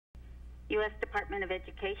U.S. Department of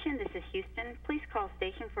Education, this is Houston. Please call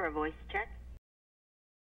station for a voice check.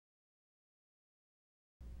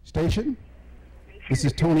 Station, this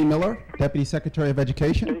is Tony Miller, Deputy Secretary of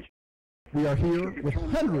Education. We are here with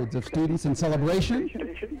hundreds of students in celebration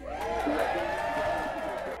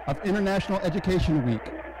of International Education Week.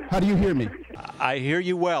 How do you hear me? I hear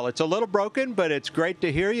you well. It's a little broken, but it's great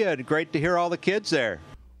to hear you and great to hear all the kids there.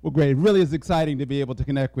 Well, great. It really is exciting to be able to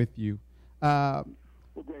connect with you.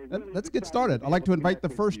 Let's get started. I'd like to invite the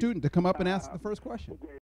first student to come up and ask the first question.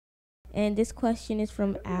 And this question is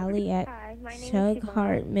from Allie at Chug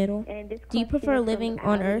Hart Middle. Do you prefer living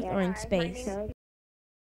on Earth or in space?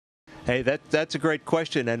 Hey, that's a great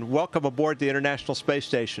question, and welcome aboard the International Space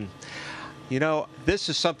Station. You know, this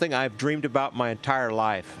is something I've dreamed about my entire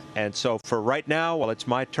life, and so for right now, while it's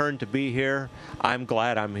my turn to be here, I'm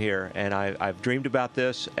glad I'm here, and I've dreamed about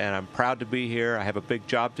this, and I'm proud to be here. I have a big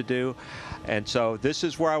job to do, and so this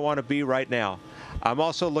is where I want to be right now. I'm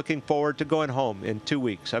also looking forward to going home in 2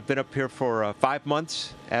 weeks. I've been up here for 5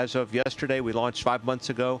 months. As of yesterday, we launched 5 months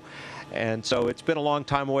ago. And so it's been a long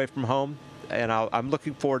time away from home. And I'm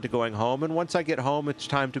looking forward to going home. And once I get home, it's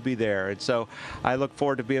time to be there. And so I look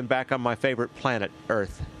forward to being back on my favorite planet,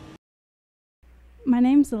 Earth. My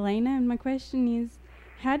name's Elena, and my question is,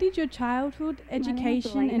 how did your childhood,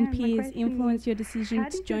 education, and peers influence your decision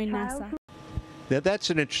to join NASA? Now, that's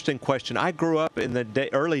an interesting question. I grew up in the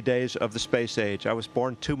early days of the space age. I was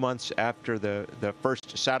born 2 months after the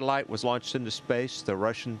first satellite was launched into space, the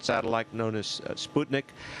Russian satellite known as Sputnik,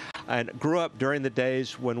 and grew up during the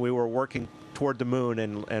days when we were working toward the moon,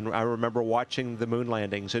 and I remember watching the moon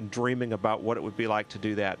landings and dreaming about what it would be like to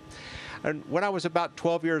do that. And when I was about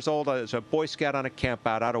 12 years old, I was a Boy Scout on a camp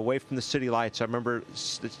out away from the city lights. I remember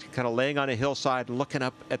kind of laying on a hillside and looking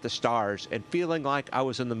up at the stars and feeling like I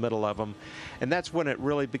was in the middle of them. And that's when it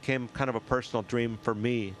really became kind of a personal dream for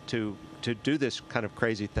me to do this kind of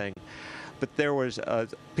crazy thing. But there was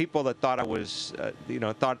people that thought I was,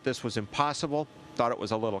 thought this was impossible, thought it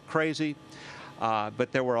was a little crazy.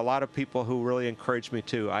 But there were a lot of people who really encouraged me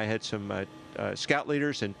too. I had some scout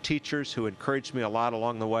leaders and teachers who encouraged me a lot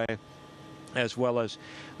along the way, as well as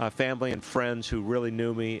family and friends who really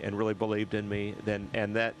knew me and really believed in me.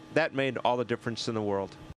 And that made all the difference in the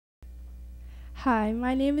world. Hi,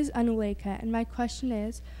 my name is Anuleka, and my question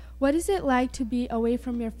is, what is it like to be away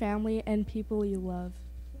from your family and people you love?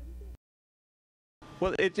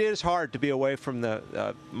 Well, it is hard to be away from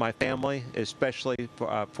my family, especially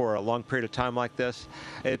for a long period of time like this.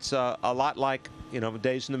 It's a lot like,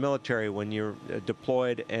 days in the military when you're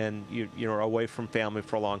deployed and you're away from family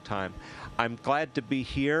for a long time. I'm glad to be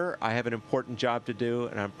here. I have an important job to do,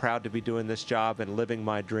 and I'm proud to be doing this job and living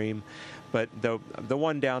my dream. But the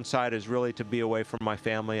one downside is really to be away from my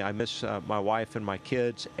family. I miss my wife and my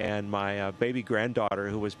kids and my baby granddaughter,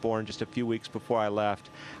 who was born just a few weeks before I left.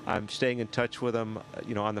 I'm staying in touch with them,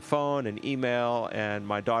 on the phone and email, and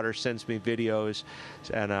my daughter sends me videos,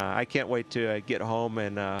 and I can't wait to get home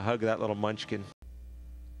and hug that little munchkin.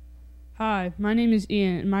 Hi, my name is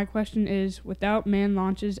Ian, and my question is, without manned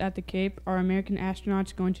launches at the Cape, are American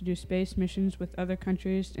astronauts going to do space missions with other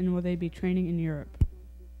countries, and will they be training in Europe?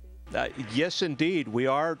 Yes, indeed. We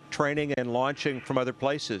are training and launching from other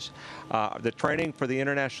places. The training for the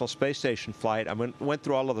International Space Station flight, I went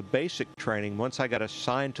through all of the basic training. Once I got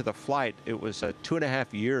assigned to the flight, it was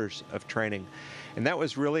 2.5 years of training. And that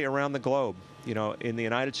was really around the globe, in the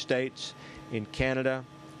United States, in Canada,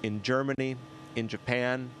 in Germany, in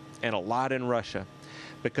Japan, and a lot in Russia.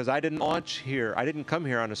 Because I didn't launch here. I didn't come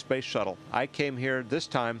here on a space shuttle. I came here this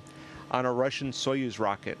time on a Russian Soyuz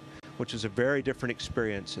rocket, which is a very different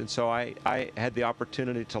experience. And so I had the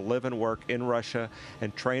opportunity to live and work in Russia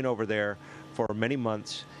and train over there for many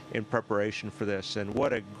months in preparation for this. And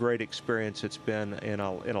what a great experience it's been in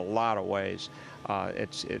a lot of ways.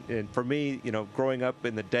 And for me, growing up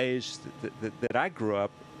in the days that I grew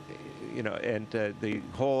up, and the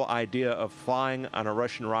whole idea of flying on a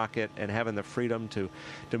Russian rocket and having the freedom to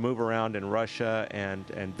move around in Russia and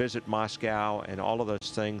visit Moscow and all of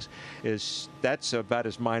those things that's about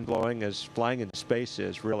as mind-blowing as flying into space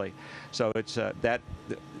is, really. So it's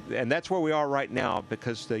and that's where we are right now,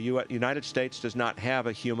 because the United States does not have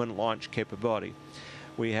a human launch capability.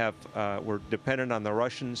 We're dependent on the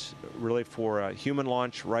Russians really for human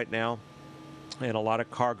launch right now, and a lot of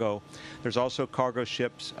cargo. There's also cargo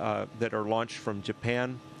ships that are launched from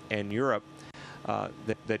Japan and Europe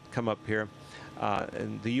that come up here.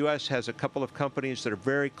 And the U.S. has a couple of companies that are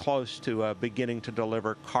very close to beginning to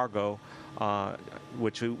deliver cargo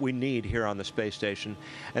which we need here on the space station.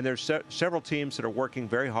 And there's several teams that are working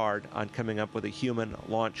very hard on coming up with a human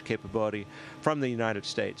launch capability from the United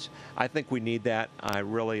States. I think we need that. I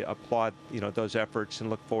really applaud, those efforts and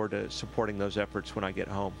look forward to supporting those efforts when I get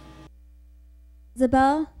home.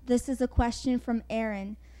 Isabel, this is a question from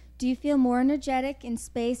Aaron. Do you feel more energetic in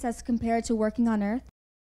space as compared to working on Earth?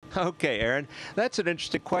 Okay, Aaron, that's an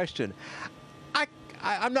interesting question.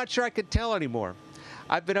 I'm not sure I could tell anymore.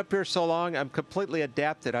 I've been up here so long, I'm completely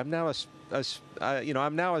adapted. I'm now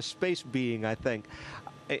I'm now a space being, I think.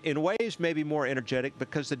 In ways, maybe more energetic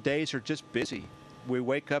because the days are just busy. We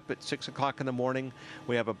wake up at 6 o'clock in the morning.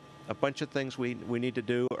 We have a bunch of things we need to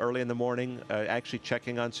do early in the morning, actually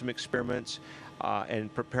checking on some experiments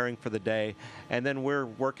and preparing for the day. And then we're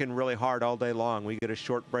working really hard all day long. We get a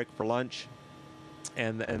short break for lunch.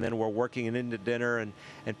 And then we're working into dinner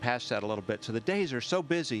and past that a little bit. So the days are so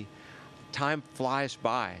busy, time flies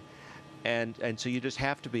by. And so you just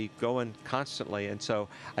have to be going constantly. And so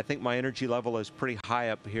I think my energy level is pretty high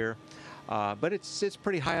up here. But it's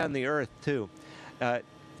pretty high on the Earth, too.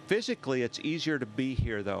 Physically, it's easier to be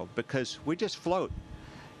here, though, because we just float,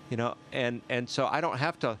 and so I don't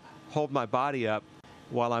have to hold my body up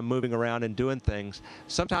while I'm moving around and doing things.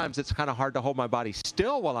 Sometimes it's kind of hard to hold my body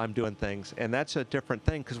still while I'm doing things, and that's a different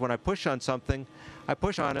thing, because when I push on something, I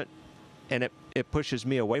push on it, and it pushes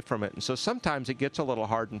me away from it. And so sometimes it gets a little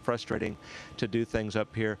hard and frustrating to do things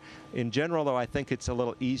up here. In general, though, I think it's a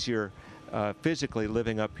little easier physically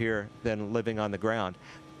living up here than living on the ground.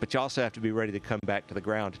 But you also have to be ready to come back to the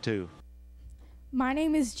ground, too. My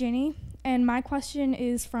name is Ginny, and my question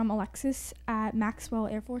is from Alexis at Maxwell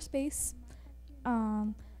Air Force Base.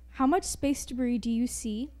 How much space debris do you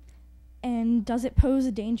see, and does it pose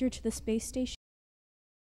a danger to the space station?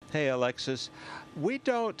 Hey, Alexis.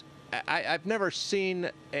 I've never seen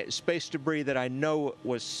space debris that I know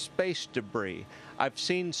was space debris. I've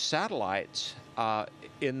seen satellites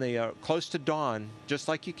in the close to dawn, just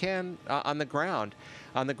like you can on the ground.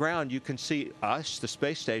 On the ground, you can see us, the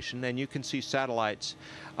space station, and you can see satellites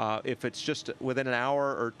if it's just within an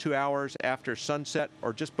hour or 2 hours after sunset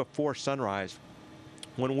or just before sunrise.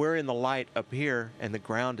 When we're in the light up here and the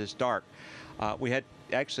ground is dark, we had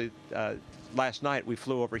actually last night we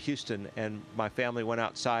flew over Houston, and my family went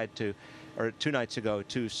outside or 2 nights ago,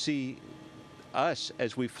 to see us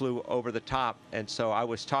as we flew over the top. And so I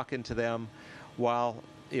was talking to them while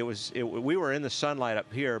we were in the sunlight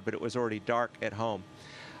up here, but it was already dark at home.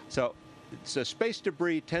 So space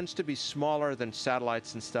debris tends to be smaller than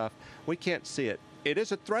satellites and stuff. We can't see it. It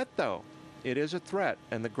is a threat, though. It is a threat,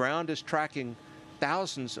 and the ground is tracking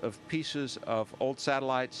thousands of pieces of old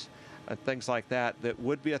satellites and things like that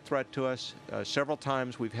would be a threat to us. Several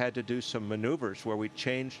times we've had to do some maneuvers where we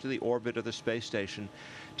changed the orbit of the space station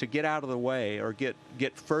to get out of the way or get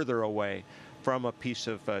further away from a piece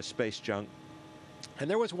of space junk. And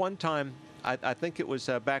there was one time, I think it was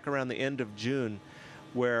back around the end of June,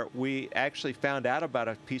 where we actually found out about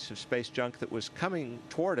a piece of space junk that was coming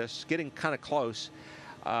toward us, getting kind of close.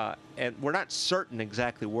 And we're not certain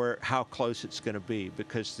exactly how close it's going to be,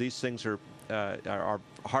 because these things are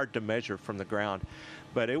hard to measure from the ground.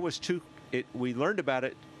 But we learned about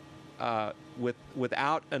it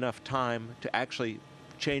without enough time to actually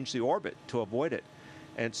change the orbit to avoid it.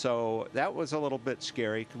 And so that was a little bit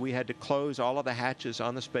scary. We had to close all of the hatches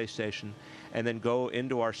on the space station and then go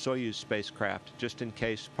into our Soyuz spacecraft just in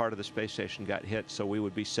case part of the space station got hit, so we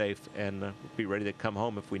would be safe and be ready to come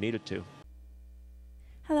home if we needed to.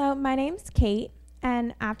 Hello, my name's Kate,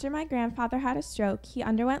 and after my grandfather had a stroke, he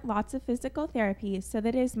underwent lots of physical therapy so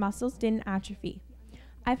that his muscles didn't atrophy.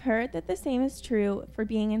 I've heard that the same is true for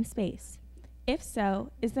being in space. If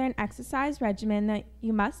so, is there an exercise regimen that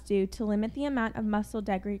you must do to limit the amount of muscle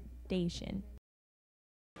degradation?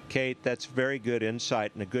 Kate, that's very good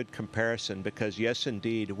insight and a good comparison, because yes,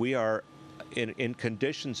 indeed, we are in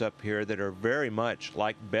conditions up here that are very much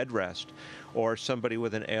like bed rest or somebody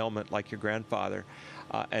with an ailment like your grandfather.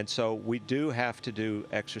 And so we do have to do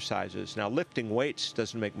exercises. Now, lifting weights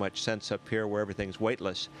doesn't make much sense up here where everything's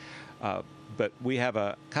weightless. But we have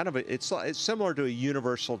a kind of it's similar to a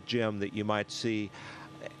universal gym that you might see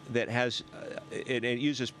that has, it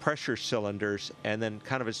uses pressure cylinders and then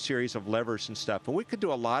kind of a series of levers and stuff. And we could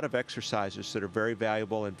do a lot of exercises that are very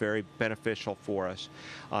valuable and very beneficial for us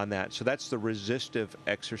on that. So that's the resistive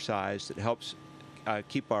exercise that helps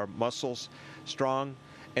keep our muscles strong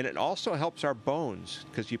And it also helps our bones,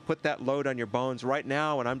 because you put that load on your bones. Right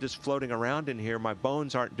now, when I'm just floating around in here, my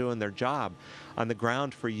bones aren't doing their job. On the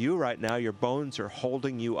ground for you right now, your bones are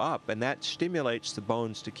holding you up, and that stimulates the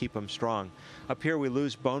bones to keep them strong. Up here, we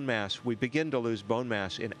lose bone mass. We begin to lose bone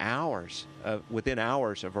mass in hours, within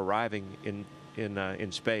hours of arriving in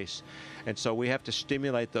space. And so we have to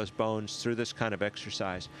stimulate those bones through this kind of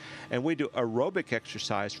exercise. And we do aerobic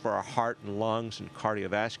exercise for our heart and lungs and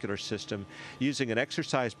cardiovascular system using an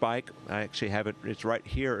exercise bike. I actually have it, it's right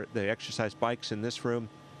here. The exercise bike's in this room.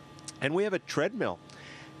 And we have a treadmill.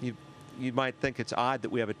 You might think it's odd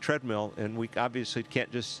that we have a treadmill, and we obviously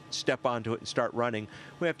can't just step onto it and start running.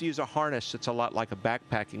 We have to use a harness that's a lot like a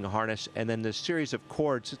backpacking harness, and then this series of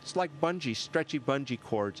cords. It's like bungee, stretchy bungee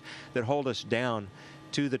cords that hold us down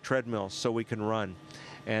to the treadmill so we can run.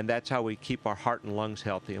 And that's how we keep our heart and lungs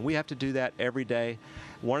healthy. And we have to do that every day.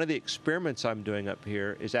 One of the experiments I'm doing up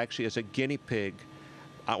here is actually as a guinea pig,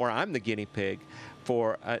 or I'm the guinea pig,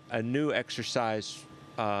 for a new exercise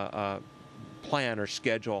plan or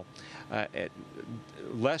schedule.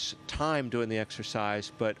 Less time doing the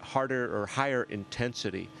exercise, but harder or higher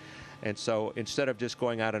intensity. And so instead of just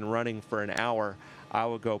going out and running for an hour, I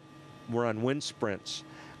will go run wind sprints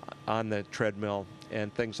on the treadmill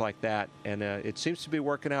and things like that. And it seems to be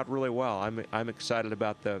working out really well. I'm excited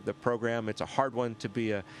about the program. It's a hard one to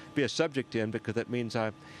be a subject in, because it means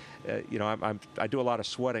I do a lot of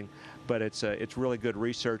sweating, but it's really good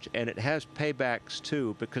research, and it has paybacks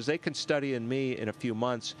too, because they can study in me in a few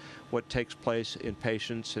months what takes place in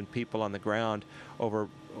patients and people on the ground over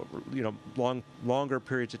longer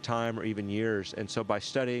periods of time or even years. And so by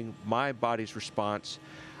studying my body's response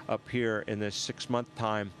up here in this 6-month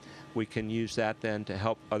time, we can use that then to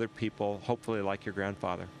help other people, hopefully like your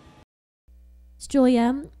grandfather. It's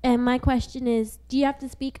Julia, and my question is, do you have to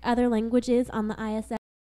speak other languages on the ISS?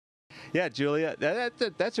 Yeah, Julia,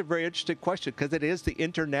 that's a very interesting question, because it is the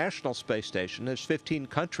International Space Station. There's 15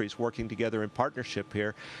 countries working together in partnership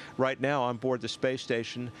here. Right now, on board the space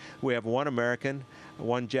station, we have one American,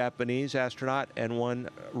 one Japanese astronaut, and one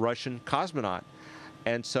Russian cosmonaut.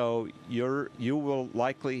 And so you will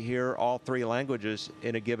likely hear all 3 languages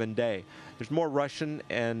in a given day. There's more Russian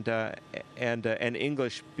and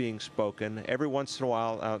English being spoken. Every once in a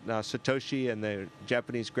while, now Satoshi and the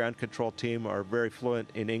Japanese ground control team are very fluent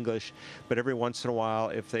in English, but every once in a while,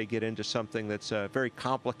 if they get into something that's very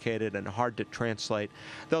complicated and hard to translate,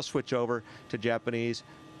 they'll switch over to Japanese.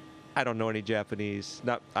 I don't know any Japanese.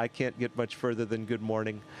 I can't get much further than good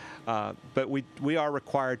morning. But we are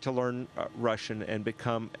required to learn Russian and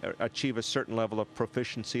achieve a certain level of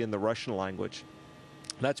proficiency in the Russian language.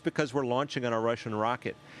 That's because we're launching on a Russian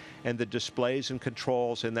rocket, and the displays and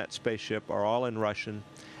controls in that spaceship are all in Russian,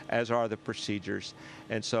 as are the procedures.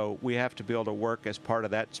 And so we have to be able to work as part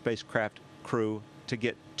of that spacecraft crew to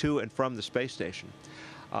get to and from the space station.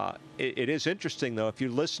 It is interesting, though, if you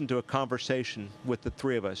listen to a conversation with the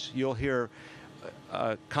 3 of us, you'll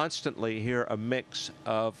constantly hear a mix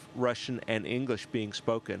of Russian and English being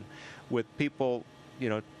spoken, with people,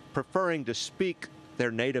 preferring to speak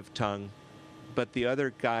their native tongue, but the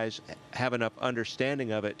other guys have enough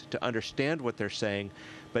understanding of it to understand what they're saying,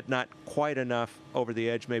 but not quite enough over the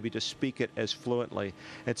edge maybe to speak it as fluently.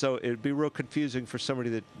 And so it would be real confusing for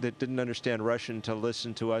somebody that didn't understand Russian to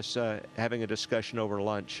listen to us having a discussion over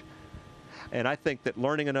lunch. And I think that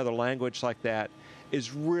learning another language like that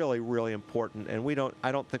is really, really important, and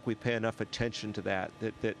I don't think we pay enough attention to that.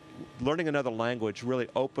 That learning another language really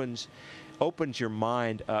opens your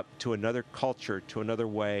mind up to another culture, to another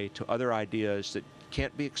way, to other ideas that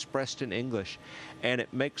can't be expressed in English. And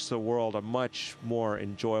it makes the world a much more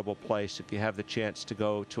enjoyable place if you have the chance to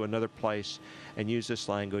go to another place and use this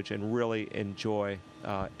language and really enjoy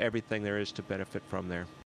everything there is to benefit from there.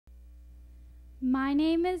 My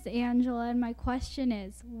name is Angela, and my question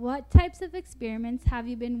is, what types of experiments have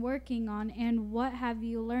you been working on, and what have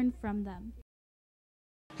you learned from them?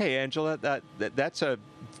 Hey, Angela, that's a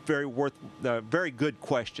very good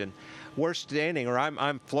question. We're standing, or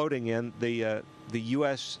I'm floating in the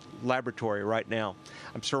U.S. laboratory right now.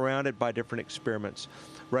 I'm surrounded by different experiments.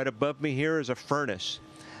 Right above me here is a furnace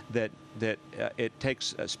that it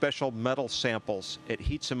takes special metal samples. It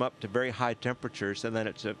heats them up to very high temperatures, and then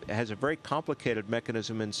it has a very complicated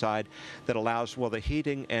mechanism inside that allows, the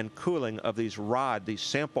heating and cooling of these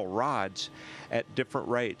sample rods at different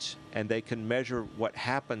rates, and they can measure what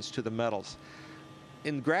happens to the metals.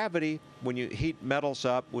 In gravity, when you heat metals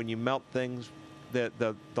up, when you melt things,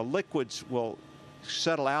 the liquids will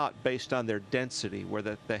settle out based on their density, where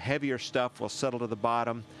the heavier stuff will settle to the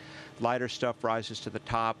bottom, lighter stuff rises to the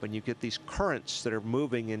top, and you get these currents that are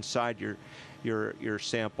moving inside your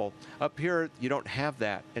sample. Up here, you don't have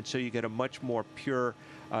that, and so you get a much more pure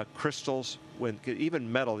crystals. When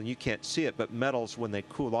even metal, and you can't see it, but metals, when they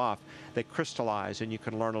cool off, they crystallize, and you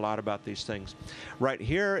can learn a lot about these things. Right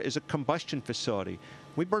here is a combustion facility.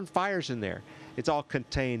 We burn fires in there. It's all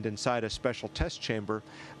contained inside a special test chamber,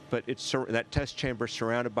 but that test chamber is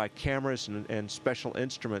surrounded by cameras and special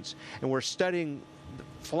instruments, and we're studying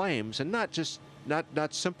flames, and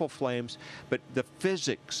not simple flames, but the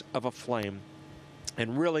physics of a flame.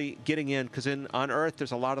 And really getting in, because on Earth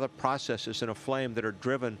there's a lot of the processes in a flame that are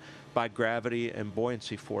driven by gravity and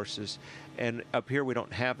buoyancy forces, and up here we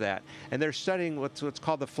don't have that. And they're studying what's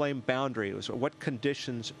called the flame boundary. What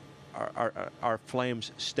conditions are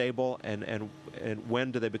flames stable, and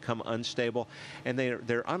when do they become unstable? And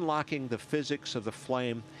they're unlocking the physics of the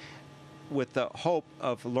flame with the hope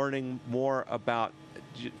of learning more about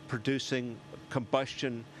producing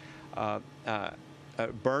combustion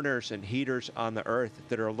burners and heaters on the Earth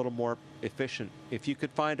that are a little more efficient. If you could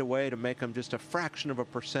find a way to make them just a fraction of a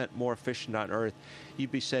 % more efficient on Earth,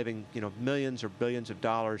 you'd be saving, millions or billions of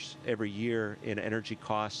dollars every year in energy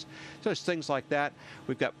costs. So there's things like that.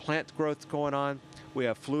 We've got plant growth going on. We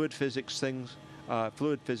have fluid physics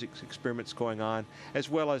experiments going on, as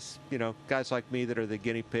well as guys like me that are the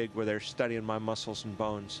guinea pig, where they're studying my muscles and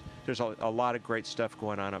bones. There's a lot of great stuff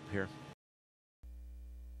going on up here.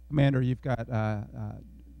 Commander, you've got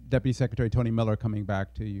Deputy Secretary Tony Miller coming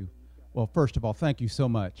back to you. Well, first of all, thank you so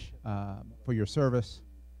much for your service,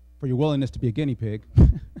 for your willingness to be a guinea pig,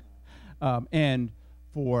 and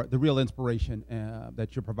for the real inspiration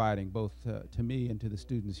that you're providing, both to me and to the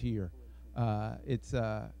students here. It's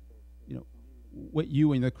what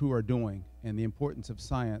you and the crew are doing, and the importance of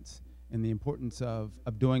science, and the importance of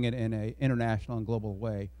doing it in an international and global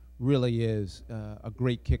way, really is a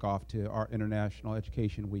great kickoff to our International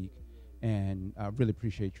Education Week, and I really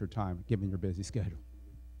appreciate your time given your busy schedule.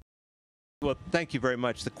 Well, thank you very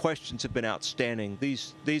much. The questions have been outstanding.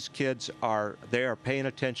 These kids are paying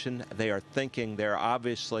attention, they are thinking, they're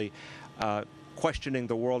obviously questioning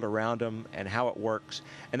the world around them and how it works,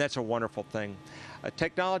 and that's a wonderful thing.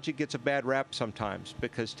 Technology gets a bad rap sometimes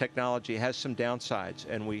because technology has some downsides,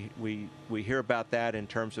 and we hear about that in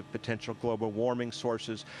terms of potential global warming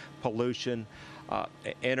sources, pollution,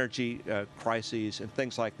 energy crises, and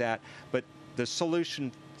things like that. But the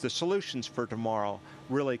solutions for tomorrow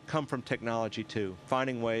really come from technology too,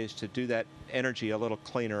 finding ways to do that energy a little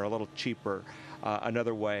cleaner, a little cheaper,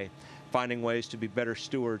 another way, finding ways to be better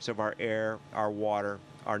stewards of our air, our water,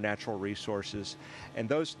 our natural resources. And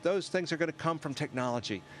those things are going to come from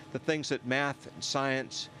technology. The things that math and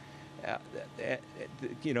science,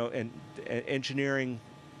 and engineering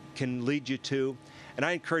can lead you to. And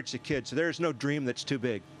I encourage the kids, there's no dream that's too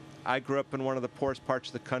big. I grew up in one of the poorest parts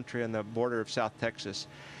of the country on the border of South Texas,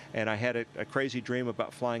 and I had a crazy dream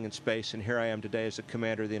about flying in space, and here I am today as the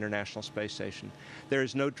commander of the International Space Station. There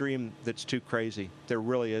is no dream that's too crazy. There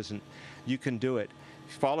really isn't. You can do it.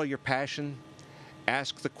 Follow your passion,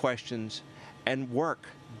 ask the questions, and work.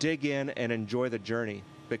 Dig in and enjoy the journey,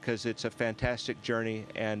 because it's a fantastic journey,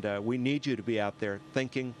 and we need you to be out there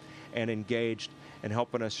thinking and engaged and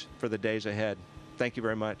helping us for the days ahead. Thank you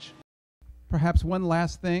very much. Perhaps one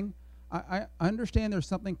last thing. I understand there's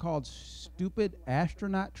something called stupid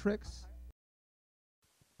astronaut tricks.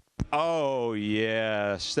 Oh,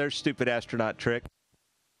 yes. There's stupid astronaut trick.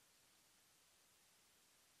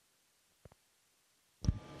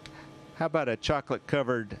 How about a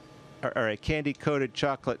chocolate-covered or a candy-coated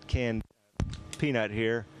chocolate canned peanut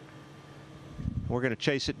here? We're going to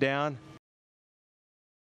chase it down.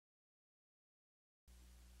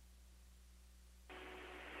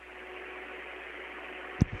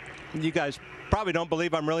 You guys probably don't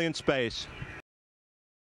believe I'm really in space.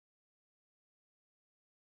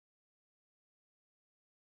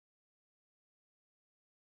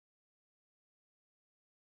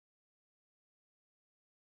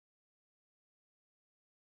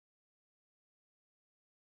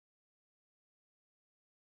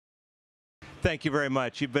 Thank you very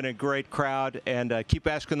much. You've been a great crowd, and keep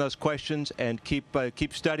asking those questions, and keep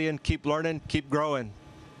studying, keep learning, keep growing.